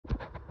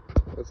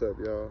What's up,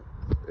 y'all?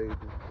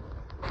 Aiden,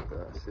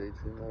 Shade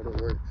Tree Motor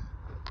Works,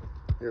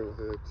 here with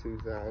a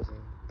 2000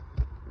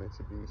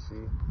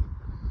 Mitsubishi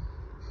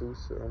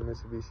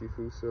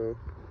Fuso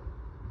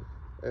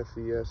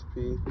FE-SP.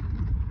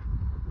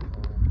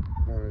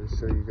 Wanted to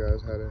show you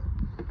guys how to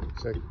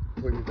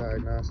put your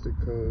diagnostic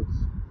codes.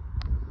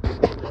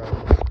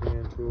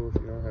 Scan tool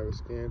if you don't have a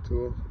scan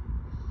tool.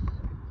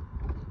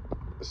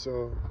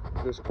 So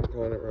this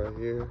component right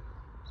here,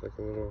 it's like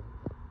a little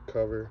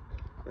cover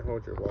and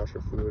hold your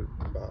washer fluid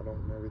bottle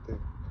and everything.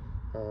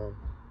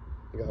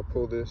 You gotta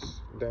pull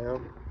this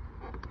down.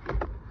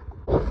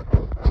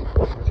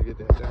 Once you get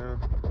that down,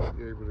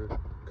 you're able to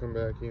come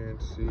back here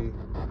and see.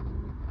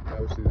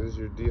 Obviously, this is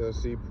your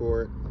DLC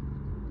port.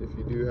 If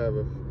you do have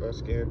a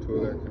scan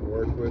tool that can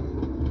work with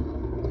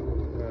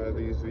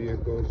these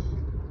vehicles,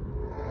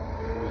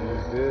 you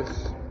use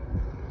this,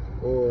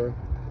 or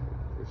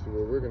which is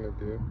what we're gonna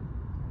do.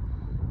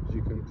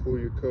 You can pull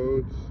your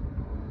codes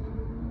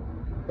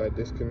by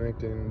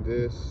disconnecting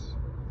this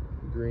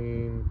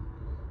green,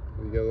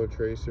 the yellow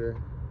tracer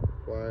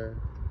wire,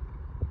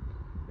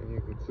 and you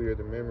can clear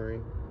the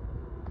memory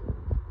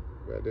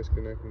by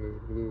disconnecting this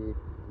blue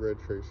red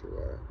tracer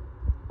wire.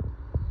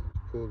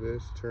 Pull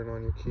this, turn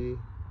on your key,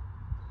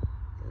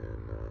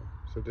 and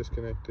so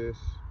disconnect this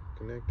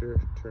connector,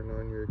 turn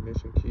on your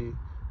ignition key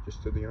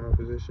just to the on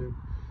position,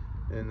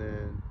 and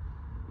then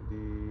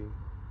the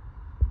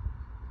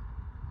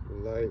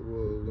light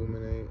will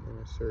illuminate in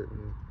a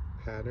certain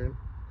pattern,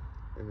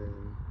 and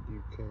then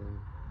you can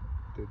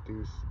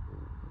deduce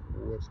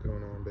what's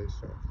going on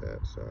based off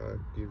that. So I'll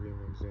give you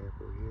an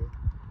example here.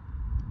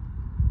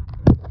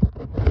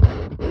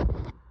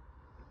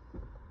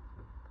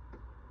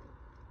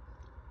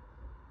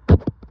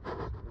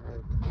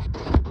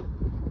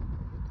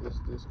 This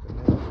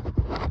disconnect.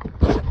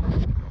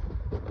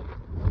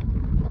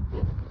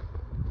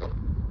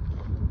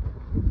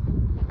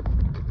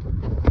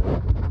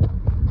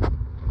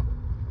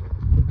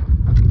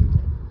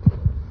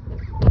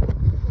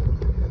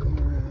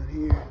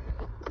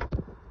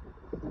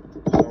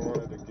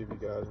 Give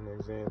you guys an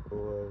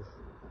example of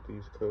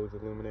these codes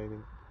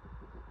illuminating.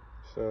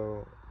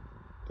 So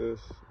this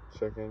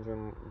check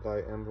engine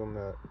light emblem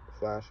that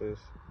flashes,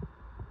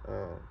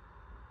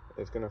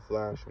 it's going to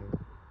flash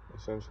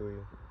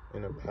essentially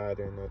in a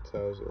pattern that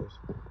tells us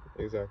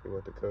exactly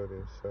what the code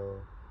is.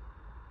 So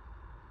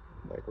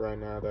like right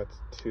now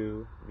that's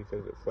 2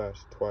 because it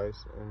flashed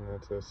twice, and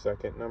that's a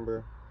second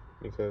number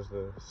because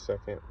the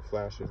second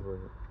flashes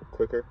were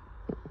quicker.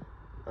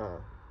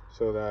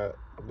 So that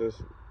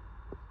this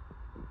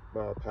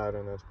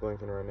pattern that's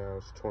blinking right now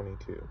is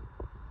 22.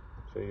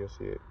 So you'll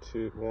see it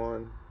 2,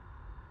 1,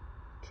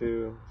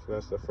 2. So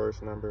that's the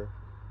first number.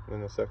 And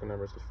then the second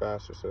number is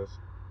faster, so it's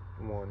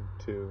 1,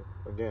 2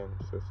 again.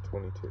 So it's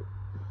 22.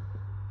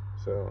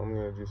 So I'm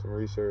gonna do some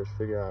research,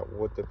 figure out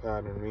what the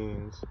pattern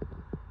means,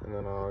 and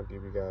then I'll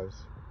give you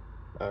guys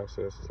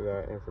access to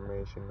that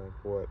information, like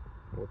what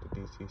the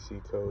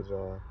DTC codes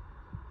are,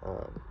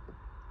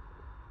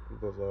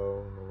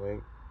 below in the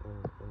link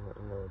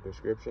in the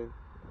description.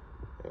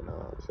 And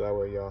so that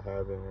way y'all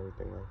have it and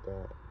everything like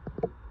that.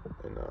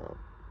 And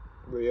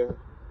but yeah,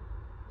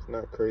 it's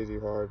not crazy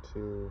hard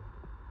to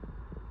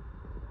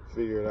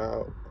figure it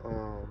out.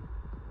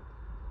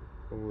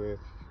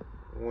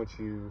 Once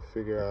you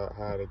figure out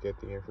how to get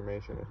the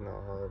information, it's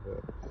not hard.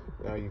 But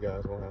now you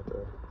guys won't have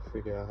to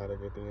figure out how to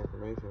get the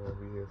information. We'll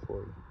be here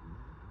for you.